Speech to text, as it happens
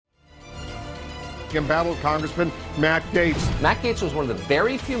embattled Congressman Matt Gaetz. Matt Gaetz was one of the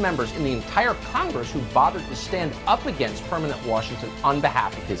very few members in the entire Congress who bothered to stand up against permanent Washington on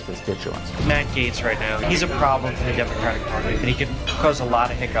behalf of his constituents. Matt Gaetz right now, he's a problem for the Democratic Party, and he can cause a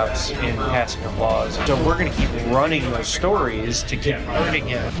lot of hiccups in passing of laws. So we're going to keep running those stories to keep hurting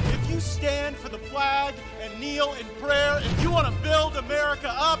him. If you stand for the flag and kneel in prayer, if you want to build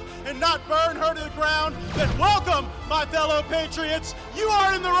America up and not burn her to the ground, then welcome, my fellow patriots. You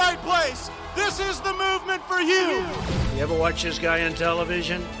are in the right place. This is the movement for you. You ever watch this guy on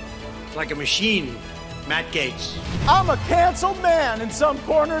television? It's like a machine. Matt Gaetz. I'm a canceled man in some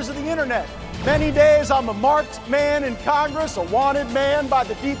corners of the internet. Many days I'm a marked man in Congress, a wanted man by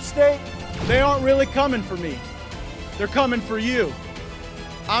the deep state. They aren't really coming for me. They're coming for you.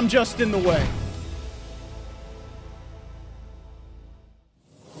 I'm just in the way.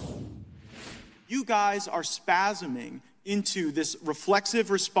 You guys are spasming into this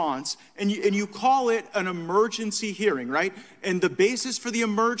reflexive response, and you call it an emergency hearing, right? And the basis for the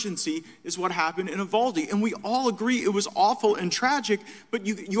emergency is what happened in Uvalde. And we all agree it was awful and tragic, but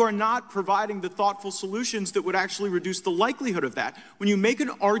you are not providing the thoughtful solutions that would actually reduce the likelihood of that. When you make an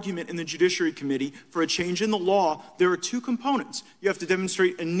argument in the Judiciary Committee for a change in the law, there are two components. You have to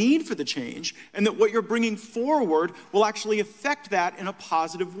demonstrate a need for the change, and that what you're bringing forward will actually affect that in a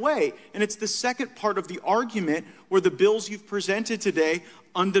positive way. And it's the second part of the argument where the bills you've presented today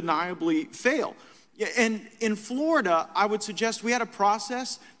undeniably fail. And in Florida, I would suggest we had a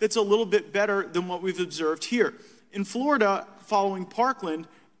process that's a little bit better than what we've observed here. In Florida, following Parkland,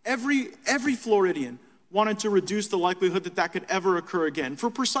 every Floridian wanted to reduce the likelihood that that could ever occur again for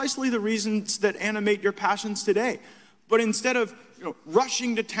precisely the reasons that animate your passions today. But instead of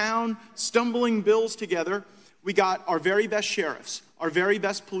rushing to town, stumbling bills together, we got our very best sheriffs, our very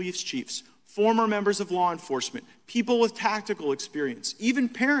best police chiefs, former members of law enforcement, people with tactical experience, even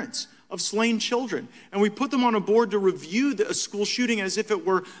parents of slain children. And we put them on a board to review a school shooting as if it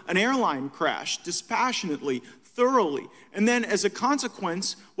were an airline crash, dispassionately, thoroughly. And then as a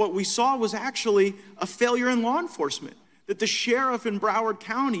consequence, what we saw was actually a failure in law enforcement. That the sheriff in Broward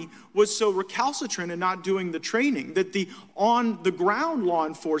County was so recalcitrant in not doing the training, that the on-the-ground law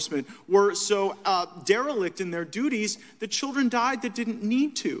enforcement were so derelict in their duties that children died that didn't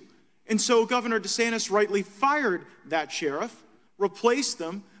need to. And so Governor DeSantis rightly fired that sheriff, replaced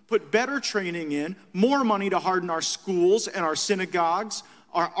them, put better training in, more money to harden our schools and our synagogues,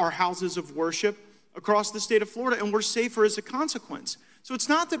 our houses of worship across the state of Florida, and we're safer as a consequence. So it's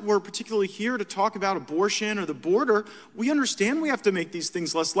not that we're particularly here to talk about abortion or the border. We understand we have to make these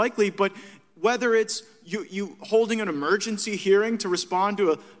things less likely, but whether it's you holding an emergency hearing to respond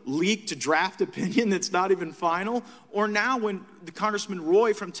to a leaked draft opinion that's not even final, or now when the Congressman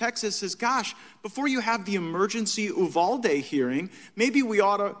Roy from Texas says, gosh, before you have the emergency Uvalde hearing, maybe we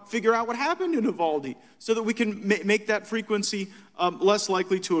ought to figure out what happened in Uvalde so that we can make that frequency less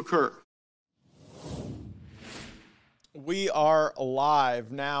likely to occur. We are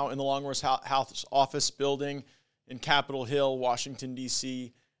live now in the Longworth House office building in Capitol Hill, Washington,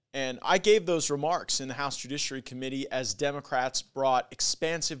 D.C., and I gave those remarks in the House Judiciary Committee as Democrats brought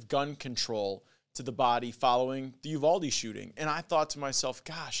expansive gun control to the body following the Uvalde shooting. And I thought to myself,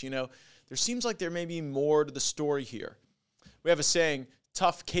 gosh, there seems like there may be more to the story here. We have a saying,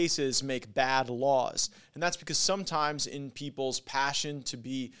 tough cases make bad laws. And that's because sometimes in people's passion to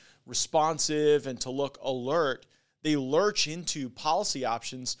be responsive and to look alert, they lurch into policy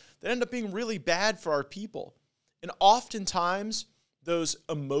options that end up being really bad for our people. And oftentimes, those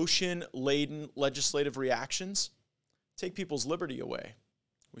emotion-laden legislative reactions take people's liberty away.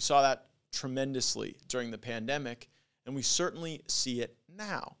 We saw that tremendously during the pandemic, and we certainly see it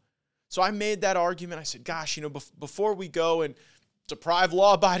now. So I made that argument. I said, gosh, before we go and deprive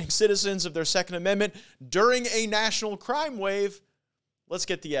law-abiding citizens of their Second Amendment during a national crime wave, let's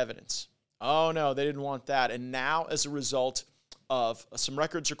get the evidence. Oh, no, they didn't want that. And now, as a result of some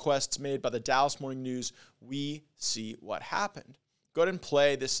records requests made by the Dallas Morning News, we see what happened. Go ahead and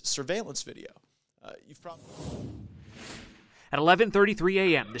play this surveillance video. At 11:33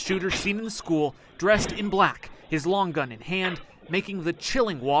 a.m., the shooter seen in the school, dressed in black, his long gun in hand, making the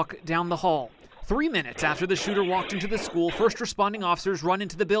chilling walk down the hall. 3 minutes after the shooter walked into the school, first responding officers run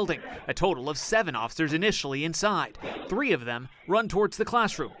into the building. A total of 7 officers initially inside. 3 of them run towards the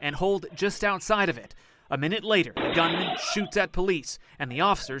classroom and hold just outside of it. A minute later, the gunman shoots at police, and the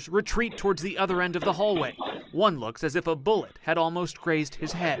officers retreat towards the other end of the hallway. One looks as if a bullet had almost grazed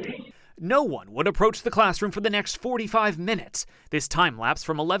his head. No one would approach the classroom for the next 45 minutes. This time lapse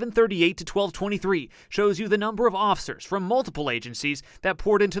from 11:38 to 12:23 shows you the number of officers from multiple agencies that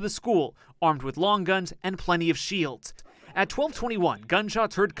poured into the school, armed with long guns and plenty of shields. At 12:21,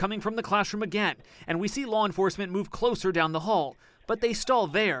 gunshots heard coming from the classroom again, and we see law enforcement move closer down the hall, but they stall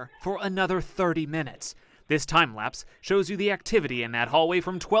there for another 30 minutes. This time lapse shows you the activity in that hallway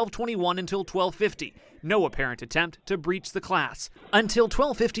from 12:21 until 12:50. No apparent attempt to breach the class. Until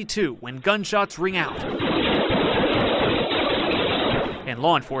 12:52, when gunshots ring out. And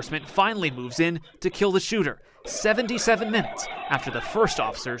law enforcement finally moves in to kill the shooter, 77 minutes after the first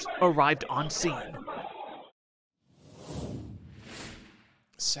officers arrived on scene.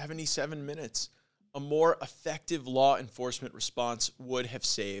 77 minutes. A more effective law enforcement response would have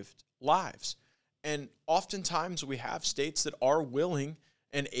saved lives. And oftentimes we have states that are willing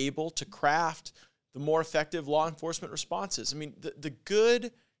and able to craft the more effective law enforcement responses. I mean, the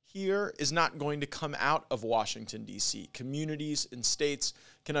good here is not going to come out of Washington, D.C. Communities and states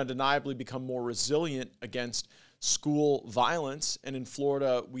can undeniably become more resilient against school violence, and in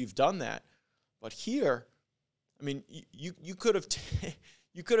Florida, we've done that. But here, I mean, you could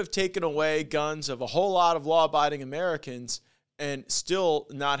have taken away guns of a whole lot of law-abiding Americans and still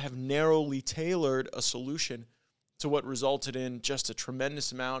not have narrowly tailored a solution to what resulted in just a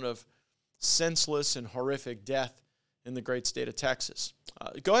tremendous amount of senseless and horrific death in the great state of Texas.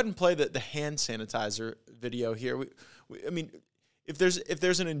 Go ahead and play the hand sanitizer video here. I mean, if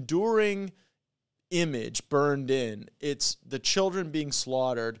there's an enduring image burned in, it's the children being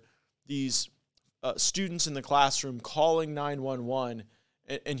slaughtered, these students in the classroom calling 911,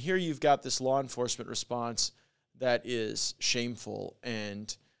 and here you've got this law enforcement response that is shameful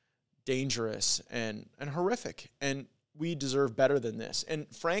and dangerous and horrific. And we deserve better than this. And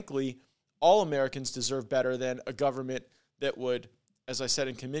frankly, all Americans deserve better than a government that would, as I said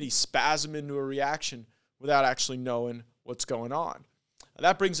in committee, spasm into a reaction without actually knowing what's going on.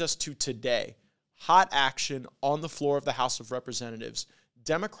 That brings us to today. Hot action on the floor of the House of Representatives.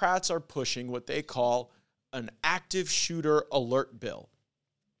 Democrats are pushing what they call an active shooter alert bill.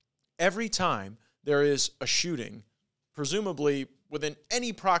 Every time there is a shooting, presumably within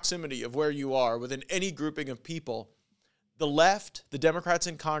any proximity of where you are, within any grouping of people, the left, the Democrats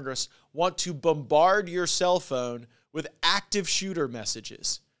in Congress, want to bombard your cell phone with active shooter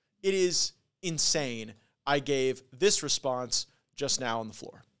messages. It is insane. I gave this response just now on the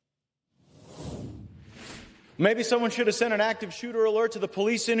floor. Maybe someone should have sent an active shooter alert to the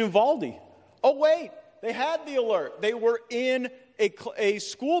police in Uvalde. Oh, wait, they had the alert. They were in a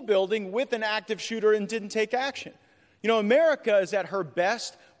school building with an active shooter and didn't take action. You know, America is at her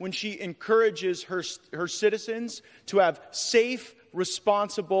best when she encourages her citizens to have safe,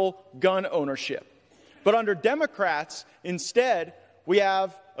 responsible gun ownership. But under Democrats, instead, we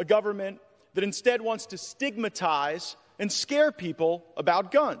have a government that instead wants to stigmatize and scare people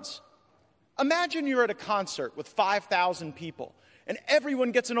about guns. Imagine you're at a concert with 5,000 people and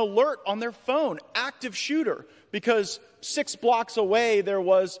everyone gets an alert on their phone, active shooter, because 6 blocks away there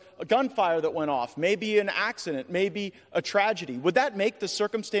was a gunfire that went off, maybe an accident, maybe a tragedy. Would that make the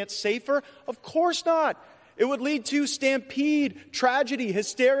circumstance safer? Of course not. It would lead to stampede, tragedy,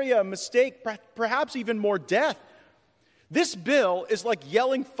 hysteria, mistake, perhaps even more death. This bill is like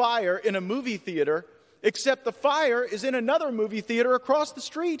yelling fire in a movie theater, except the fire is in another movie theater across the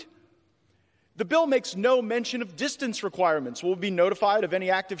street. The bill makes no mention of distance requirements. Will we be notified of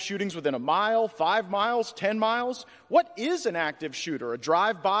any active shootings within a mile, 5 miles, 10 miles? What is an active shooter? A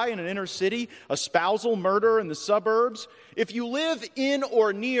drive-by in an inner city? A spousal murder in the suburbs? If you live in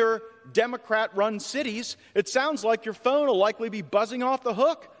or near Democrat-run cities, it sounds like your phone will likely be buzzing off the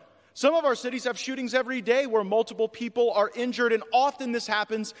hook. Some of our cities have shootings every day where multiple people are injured, and often this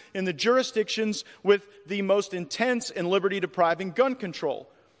happens in the jurisdictions with the most intense and liberty-depriving gun control.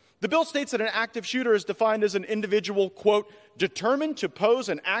 The bill states that an active shooter is defined as an individual, quote, determined to pose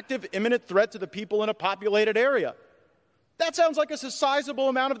an active, imminent threat to the people in a populated area. That sounds like a sizable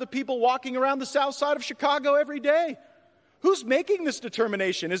amount of the people walking around the south side of Chicago every day. Who's making this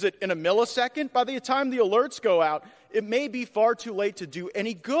determination? Is it in a millisecond? By the time the alerts go out, it may be far too late to do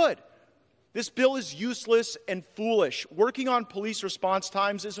any good. This bill is useless and foolish. Working on police response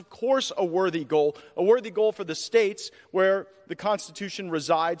times is, of course, a worthy goal for the states where the Constitution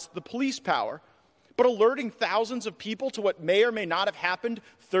resides, the police power. But alerting thousands of people to what may or may not have happened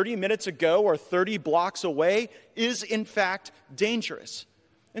 30 minutes ago or 30 blocks away is, in fact, dangerous.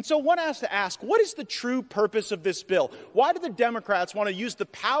 And so one has to ask, what is the true purpose of this bill? Why do the Democrats want to use the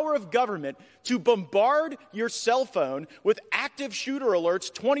power of government to bombard your cell phone with active shooter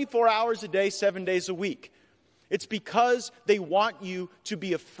alerts 24 hours a day, 7 days a week? It's because they want you to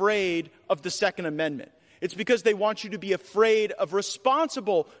be afraid of the Second Amendment. It's because they want you to be afraid of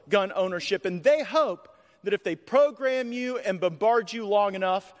responsible gun ownership. And they hope that if they program you and bombard you long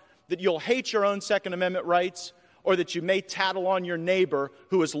enough, that you'll hate your own Second Amendment rights, or that you may tattle on your neighbor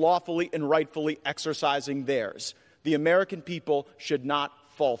who is lawfully and rightfully exercising theirs. The American people should not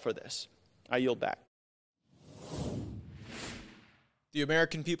fall for this. I yield back. The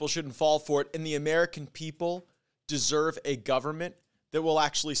American people shouldn't fall for it, and the American people deserve a government that will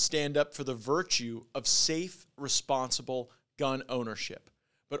actually stand up for the virtue of safe, responsible gun ownership.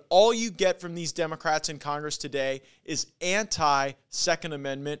 But all you get from these Democrats in Congress today is anti-Second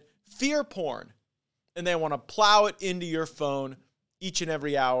Amendment fear porn. And they want to plow it into your phone each and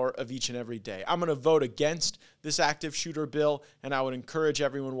every hour of each and every day. I'm going to vote against this active shooter bill, and I would encourage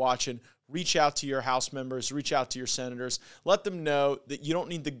everyone watching, reach out to your House members, reach out to your senators, let them know that you don't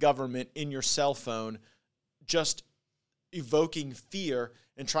need the government in your cell phone just evoking fear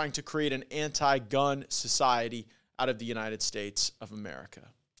and trying to create an anti-gun society out of the United States of America.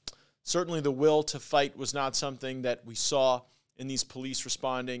 Certainly the will to fight was not something that we saw in these police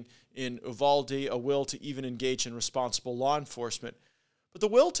responding in Uvalde, a will to even engage in responsible law enforcement. But the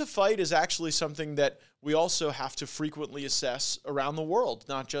will to fight is actually something that we also have to frequently assess around the world,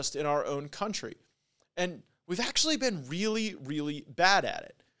 not just in our own country. And we've actually been really, really bad at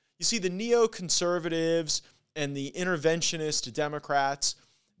it. You see, the neoconservatives and the interventionist Democrats,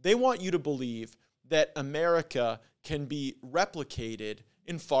 they want you to believe that America can be replicated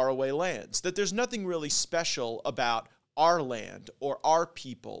in faraway lands, that there's nothing really special about our land or our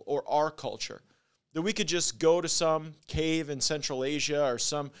people or our culture, that we could just go to some cave in Central Asia or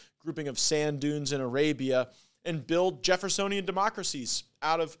some grouping of sand dunes in Arabia and build Jeffersonian democracies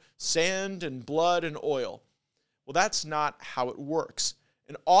out of sand and blood and oil. Well, that's not how it works.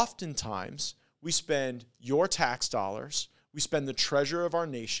 And oftentimes, we spend your tax dollars, we spend the treasure of our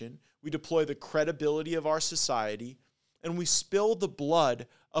nation, we deploy the credibility of our society, and we spill the blood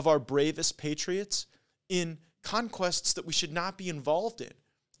of our bravest patriots in conquests that we should not be involved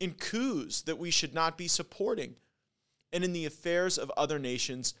in coups that we should not be supporting, and in the affairs of other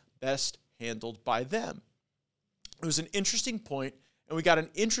nations best handled by them. It was an interesting point, and we got an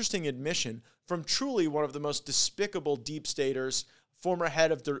interesting admission from truly one of the most despicable deep staters, former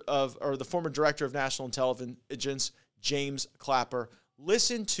head of the former director of national intelligence, James Clapper.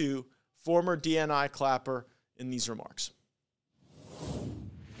 Listen to former DNI Clapper in these remarks.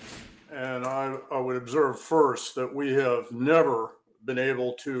 And I would observe first that we have never been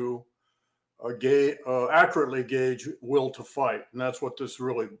able to accurately gauge will to fight. And that's what this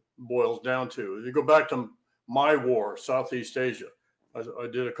really boils down to. If you go back to my war, Southeast Asia, I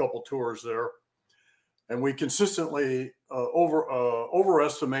did a couple tours there, and we consistently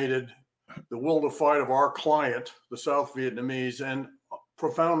overestimated the will to fight of our client, the South Vietnamese, and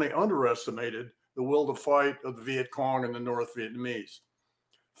profoundly underestimated the will to fight of the Viet Cong and the North Vietnamese.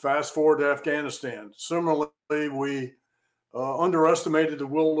 Fast forward to Afghanistan. Similarly, we underestimated the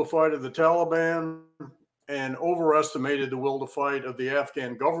will to fight of the Taliban and overestimated the will to fight of the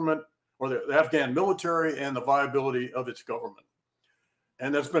Afghan government or the Afghan military and the viability of its government.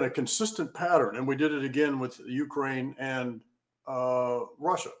 And that's been a consistent pattern. And we did it again with Ukraine and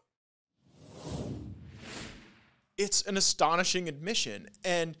Russia. It's an astonishing admission.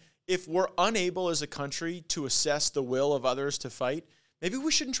 And if we're unable as a country to assess the will of others to fight, maybe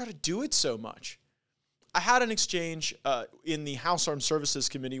we shouldn't try to do it so much. I had an exchange in the House Armed Services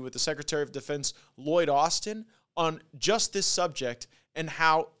Committee with the Secretary of Defense, Lloyd Austin, on just this subject and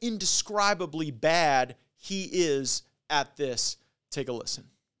how indescribably bad he is at this. Take a listen.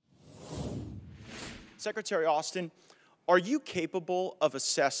 Secretary Austin, are you capable of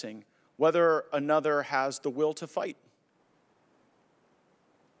assessing whether another has the will to fight?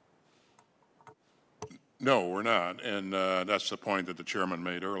 No, we're not, and that's the point that the chairman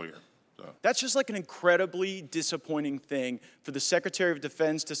made earlier. So. That's just like an incredibly disappointing thing for the Secretary of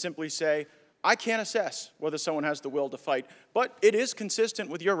Defense to simply say, I can't assess whether someone has the will to fight, but it is consistent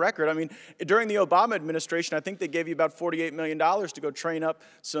with your record. I mean, during the Obama administration, I think they gave you about $48 million to go train up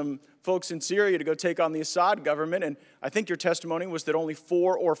some folks in Syria to go take on the Assad government, and I think your testimony was that only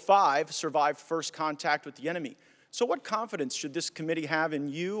 4 or 5 survived first contact with the enemy. So what confidence should this committee have in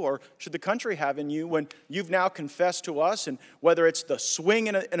you, or should the country have in you, when you've now confessed to us, and whether it's the swing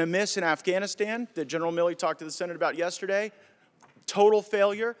and a miss in Afghanistan that General Milley talked to the Senate about yesterday, total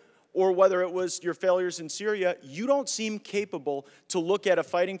failure, or whether it was your failures in Syria, you don't seem capable to look at a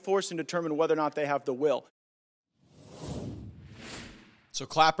fighting force and determine whether or not they have the will. So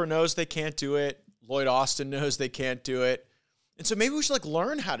Clapper knows they can't do it. Lloyd Austin knows they can't do it. And so maybe we should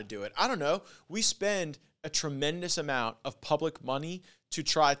learn how to do it. I don't know. We spend a tremendous amount of public money to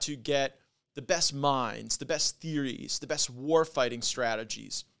try to get the best minds, the best theories, the best warfighting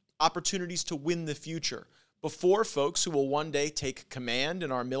strategies, opportunities to win the future, before folks who will one day take command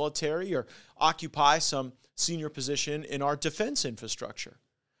in our military or occupy some senior position in our defense infrastructure.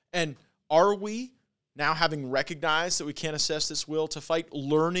 And are we, now having recognized that we can't assess this will to fight,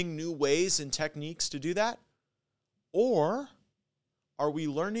 learning new ways and techniques to do that? Or are we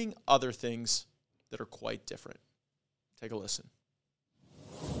learning other things that are quite different? Take a listen.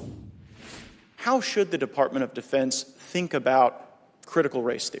 How should the Department of Defense think about critical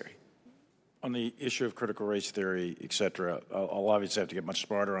race theory? On the issue of critical race theory, et cetera, I'll obviously have to get much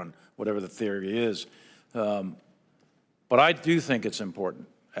smarter on whatever the theory is. But I do think it's important,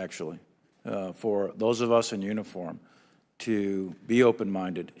 actually, for those of us in uniform to be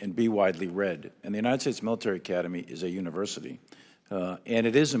open-minded and be widely read. And the United States Military Academy is a university. And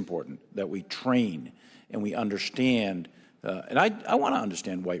it is important that we train and we understand. And I want to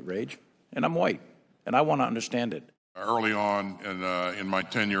understand white rage, and I'm white, and I want to understand it. Early on in my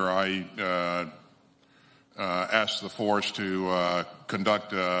tenure, I asked the force to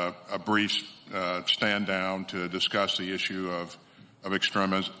conduct a brief stand down to discuss the issue of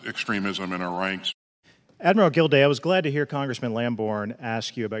extremism in our ranks. Admiral Gilday, I was glad to hear Congressman Lamborn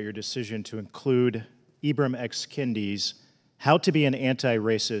ask you about your decision to include Ibram X. Kendi's How to Be an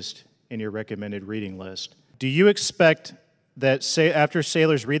Anti-Racist in your recommended reading list. Do you expect that after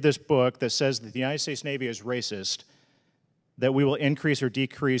sailors read this book that says that the United States Navy is racist, that we will increase or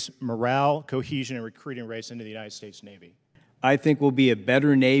decrease morale, cohesion, and recruiting rates into the United States Navy? I think we'll be a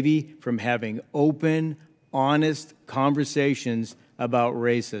better Navy from having open, honest conversations about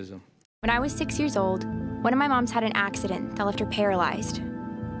racism. When I was 6 years old, one of my moms had an accident that left her paralyzed.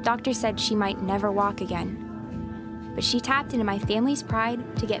 Doctors said she might never walk again. But she tapped into my family's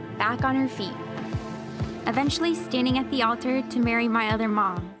pride to get back on her feet, eventually standing at the altar to marry my other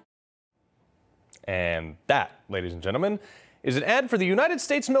mom. And that, ladies and gentlemen, is an ad for the United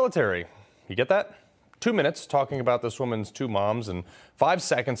States military. You get that? 2 minutes talking about this woman's two moms and 5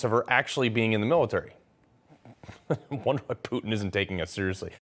 seconds of her actually being in the military. I wonder why Putin isn't taking us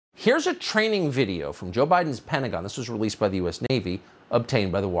seriously. Here's a training video from Joe Biden's Pentagon. This was released by the U.S. Navy,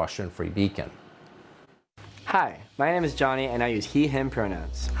 obtained by the Washington Free Beacon. Hi, my name is Johnny, and I use he, him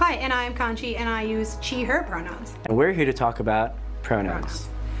pronouns. Hi, and I'm Conchi, and I use she, her pronouns. And we're here to talk about pronouns.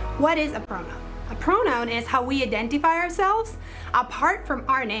 What is a pronoun? A pronoun is how we identify ourselves apart from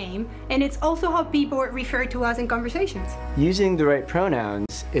our name, and it's also how people refer to us in conversations. Using the right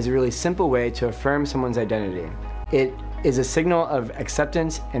pronouns is a really simple way to affirm someone's identity. It is a signal of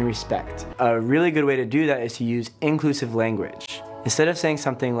acceptance and respect. A really good way to do that is to use inclusive language. Instead of saying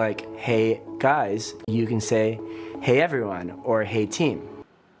something like, hey guys, you can say, hey everyone, or hey team.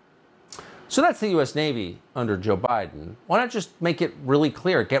 So that's the U.S. Navy under Joe Biden. Why not just make it really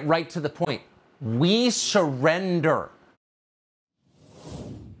clear, get right to the point? We surrender.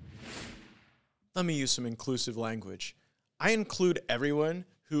 Let me use some inclusive language. I include everyone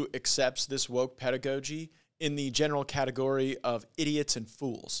who accepts this woke pedagogy in the general category of idiots and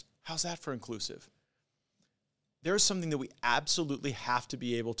fools. How's that for inclusive? There is something that we absolutely have to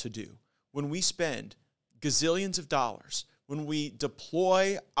be able to do. When we spend gazillions of dollars, when we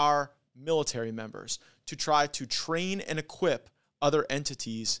deploy our military members to try to train and equip other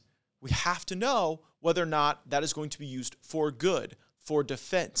entities, we have to know whether or not that is going to be used for good, for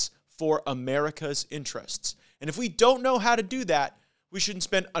defense, for America's interests. And if we don't know how to do that, we shouldn't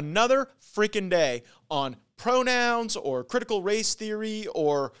spend another freaking day on pronouns or critical race theory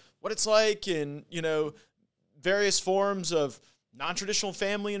or what it's like in, various forms of non-traditional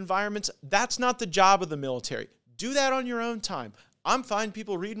family environments. That's not the job of the military. Do that on your own time. I'm fine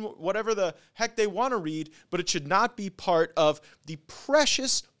people reading whatever the heck they want to read, but it should not be part of the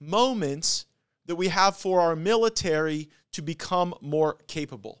precious moments that we have for our military to become more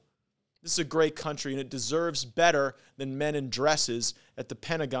capable. This is a great country, and it deserves better than men in dresses at the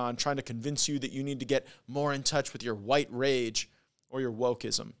Pentagon trying to convince you that you need to get more in touch with your white rage or your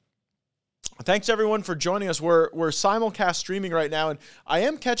wokeism. Thanks, everyone, for joining us. We're simulcast streaming right now, and I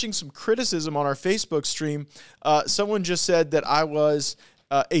am catching some criticism on our Facebook stream. Someone just said that I was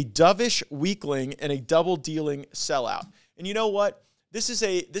a dovish weakling and a double-dealing sellout. And you know what? This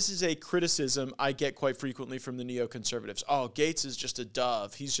is a criticism I get quite frequently from the neoconservatives. Oh, Gates is just a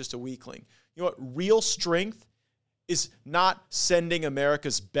dove. He's just a weakling. You know what? Real strength is not sending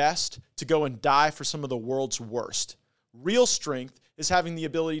America's best to go and die for some of the world's worst. Real strength is having the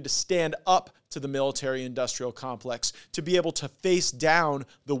ability to stand up to the military-industrial complex, to be able to face down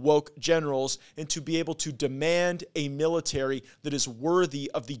the woke generals, and to be able to demand a military that is worthy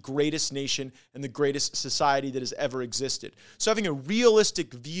of the greatest nation and the greatest society that has ever existed. So having a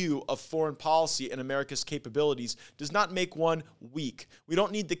realistic view of foreign policy and America's capabilities does not make one weak. We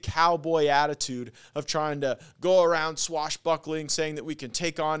don't need the cowboy attitude of trying to go around swashbuckling, saying that we can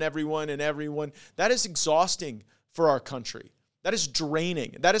take on everyone and everyone. That is exhausting for our country. That is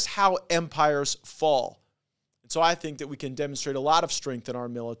draining. That is how empires fall. And so I think that we can demonstrate a lot of strength in our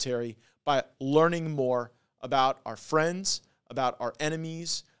military by learning more about our friends, about our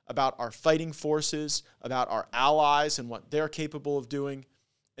enemies, about our fighting forces, about our allies and what they're capable of doing.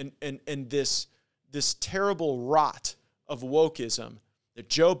 And this terrible rot of wokeism that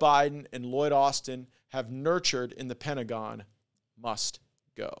Joe Biden and Lloyd Austin have nurtured in the Pentagon must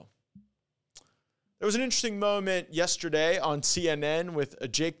go. There was an interesting moment yesterday on CNN with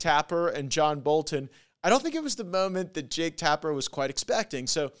Jake Tapper and John Bolton. I don't think it was the moment that Jake Tapper was quite expecting.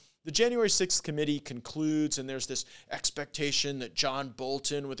 So the January 6th committee concludes, and there's this expectation that John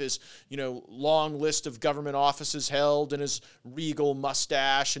Bolton, with his, long list of government offices held and his regal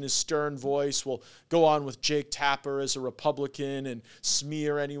mustache and his stern voice, will go on with Jake Tapper as a Republican and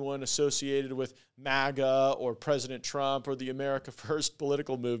smear anyone associated with MAGA or President Trump or the America First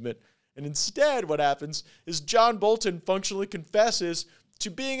political movement. And instead, what happens is John Bolton functionally confesses to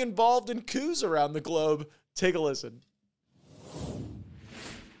being involved in coups around the globe. Take a listen.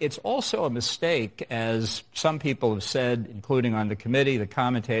 It's also a mistake, as some people have said, including on the committee, the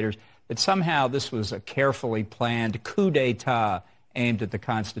commentators, that somehow this was a carefully planned coup d'etat aimed at the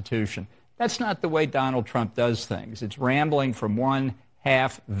Constitution. That's not the way Donald Trump does things. It's rambling from one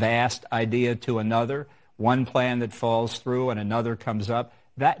half-vast idea to another, one plan that falls through and another comes up.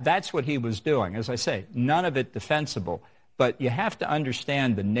 That's what he was doing. As I say, none of it defensible. But you have to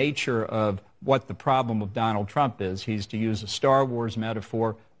understand the nature of what the problem of Donald Trump is. He's, to use a Star Wars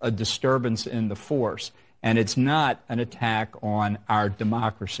metaphor, a disturbance in the force. And it's not an attack on our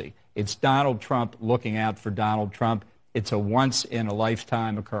democracy. It's Donald Trump looking out for Donald Trump. It's a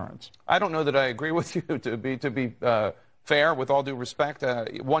once-in-a-lifetime occurrence. I don't know that I agree with you, to be fair, with all due respect.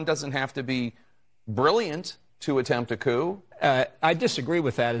 One doesn't have to be brilliant to attempt a coup. I disagree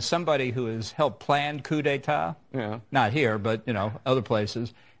with that. As somebody who has helped plan coup d'etat, not here, but other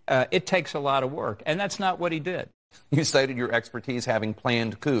places, it takes a lot of work, and that's not what he did. You cited your expertise having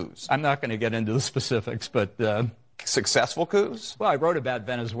planned coups. I'm not going to get into the specifics, but successful coups. Well, I wrote about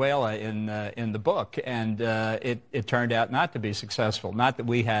Venezuela in the book, and it turned out not to be successful. Not that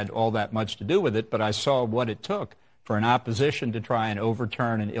we had all that much to do with it, but I saw what it took for an opposition to try and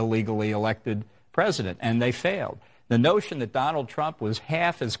overturn an illegally elected president, and they failed. The notion that Donald Trump was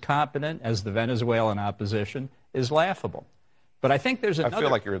half as competent as the Venezuelan opposition is laughable. But I think there's another... I feel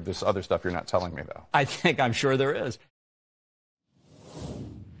like there's other stuff you're not telling me, though. I'm sure there is.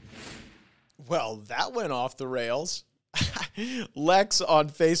 Well, that went off the rails. Lex on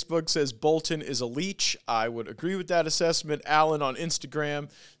Facebook says Bolton is a leech. I would agree with that assessment. Alan on Instagram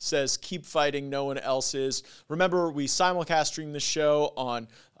says keep fighting, no one else is. Remember, we simulcast stream this show on,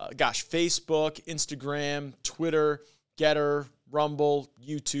 Facebook, Instagram, Twitter, Getter, Rumble,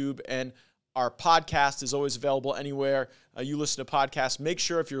 YouTube, and our podcast is always available anywhere you listen to podcasts. Make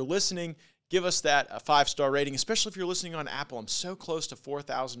sure if you're listening, give us that 5-star rating, especially if you're listening on Apple. I'm so close to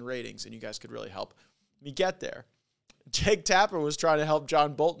 4,000 ratings, and you guys could really help me get there. Jake Tapper was trying to help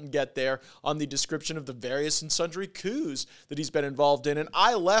John Bolton get there on the description of the various and sundry coups that he's been involved in. And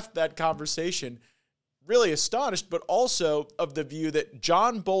I left that conversation really astonished, but also of the view that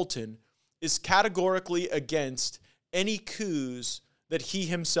John Bolton is categorically against any coups that he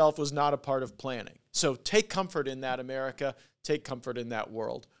himself was not a part of planning. So take comfort in that, America. Take comfort in that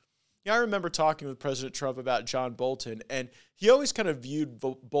world. I remember talking with President Trump about John Bolton, and he always kind of viewed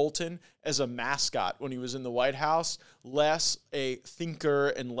Bolton as a mascot when he was in the White House, less a thinker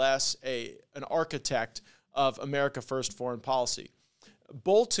and less an architect of America First foreign policy.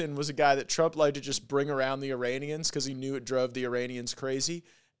 Bolton was a guy that Trump liked to just bring around the Iranians because he knew it drove the Iranians crazy.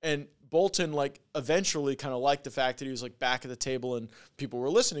 And Bolton eventually kind of liked the fact that he was back at the table and people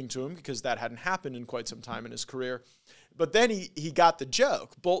were listening to him because that hadn't happened in quite some time in his career. But then he got the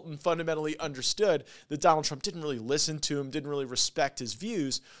joke. Bolton fundamentally understood that Donald Trump didn't really listen to him, didn't really respect his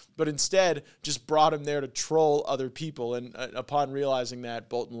views, but instead just brought him there to troll other people. And upon realizing that,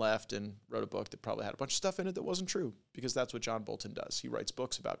 Bolton left and wrote a book that probably had a bunch of stuff in it that wasn't true, because that's what John Bolton does. He writes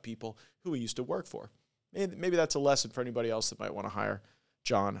books about people who he used to work for. Maybe that's a lesson for anybody else that might want to hire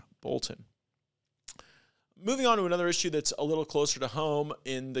John Bolton. Moving on to another issue that's a little closer to home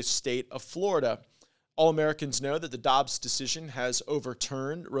in the state of Florida. All Americans know that the Dobbs decision has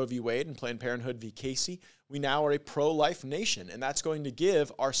overturned Roe v. Wade and Planned Parenthood v. Casey. We now are a pro-life nation, and that's going to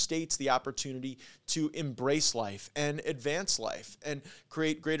give our states the opportunity to embrace life and advance life and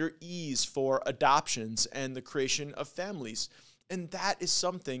create greater ease for adoptions and the creation of families. And that is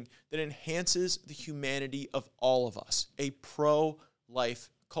something that enhances the humanity of all of us, a pro-life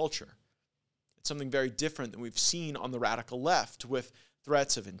culture. It's something very different than we've seen on the radical left with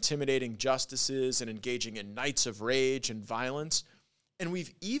threats of intimidating justices and engaging in nights of rage and violence. And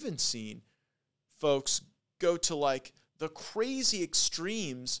we've even seen folks go to like the crazy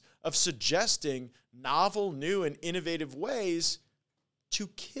extremes of suggesting novel, new, and innovative ways to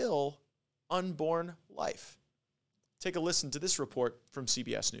kill unborn life. Take a listen to this report from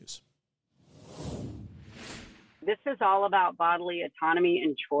CBS News. This is all about bodily autonomy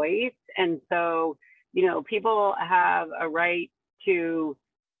and choice. And so, people have a right to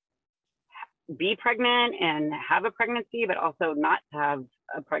be pregnant and have a pregnancy, but also not to have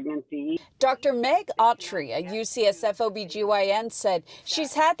a pregnancy. Dr. Meg Autry, a UCSF OBGYN, said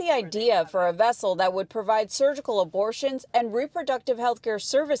she's had the idea for a vessel that would provide surgical abortions and reproductive health care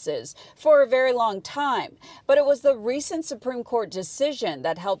services for a very long time. But it was the recent Supreme Court decision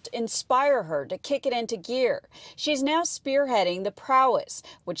that helped inspire her to kick it into gear. She's now spearheading the Prowess,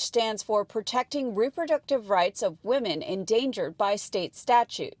 which stands for Protecting Reproductive Rights of Women Endangered by State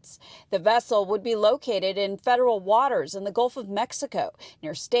Statutes. The vessel would be located in federal waters in the Gulf of Mexico,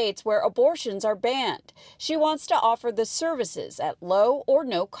 near states where abortions are banned. She wants to offer the services at low or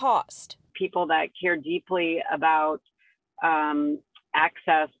no cost. People that care deeply about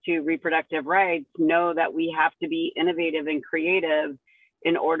access to reproductive rights know that we have to be innovative and creative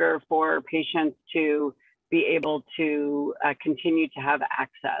in order for patients to be able to continue to have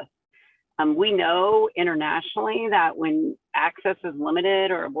access. We know internationally that when access is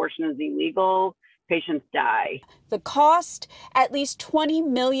limited or abortion is illegal, patients die. The cost, at least $20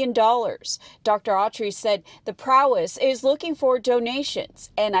 million. Dr. Autry said the Prowess is looking for donations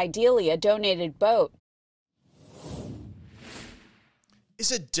and ideally a donated boat.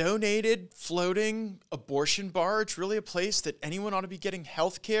 Is a donated floating abortion barge really a place that anyone ought to be getting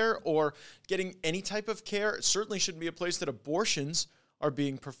health care or getting any type of care? It certainly shouldn't be a place that abortions are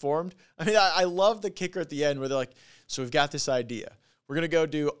being performed. I mean, I love the kicker at the end where they're like, so we've got this idea. We're going to go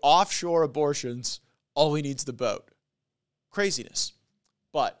do offshore abortions. All we need is the boat. Craziness.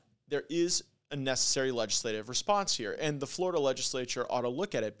 But there is a necessary legislative response here. And the Florida legislature ought to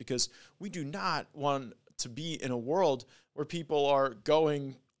look at it because we do not want to be in a world where people are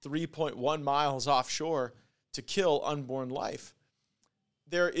going 3.1 miles offshore to kill unborn life.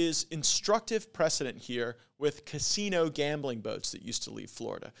 There is instructive precedent here with casino gambling boats that used to leave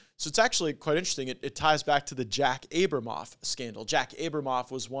Florida. So it's actually quite interesting. It ties back to the Jack Abramoff scandal. Jack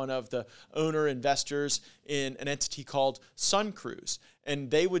Abramoff was one of the owner investors in an entity called Sun Cruise. And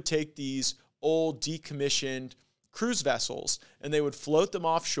they would take these old decommissioned cruise vessels and they would float them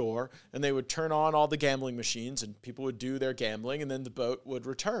offshore and they would turn on all the gambling machines and people would do their gambling and then the boat would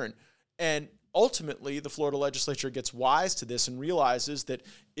return. And ultimately, the Florida legislature gets wise to this and realizes that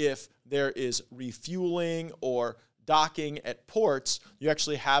if there is refueling or docking at ports, you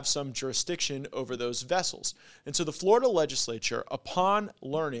actually have some jurisdiction over those vessels. And so the Florida legislature, upon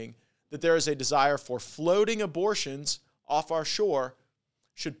learning that there is a desire for floating abortions off our shore,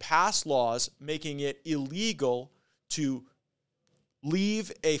 should pass laws making it illegal to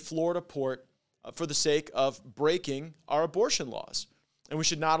leave a Florida port for the sake of breaking our abortion laws. And we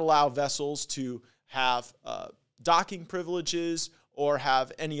should not allow vessels to have docking privileges or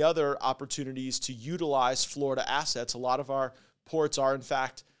have any other opportunities to utilize Florida assets. A lot of our ports are, in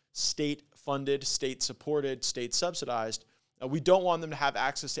fact, state-funded, state-supported, state-subsidized. We don't want them to have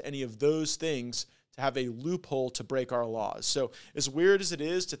access to any of those things to have a loophole to break our laws. So as weird as it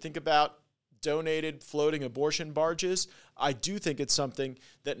is to think about donated floating abortion barges, I do think it's something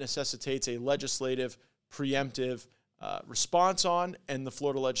that necessitates a legislative, preemptive response on, and the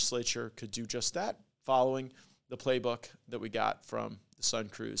Florida legislature could do just that, following the playbook that we got from the Sun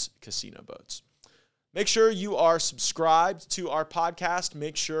Cruise casino boats. Make sure you are subscribed to our podcast.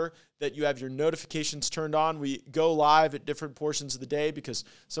 Make sure that you have your notifications turned on. We go live at different portions of the day because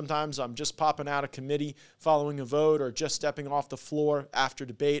sometimes I'm just popping out of committee following a vote or just stepping off the floor after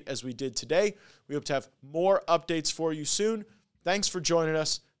debate as we did today. We hope to have more updates for you soon. Thanks for joining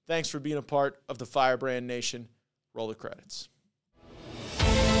us. Thanks for being a part of the Firebrand Nation. Roll the credits.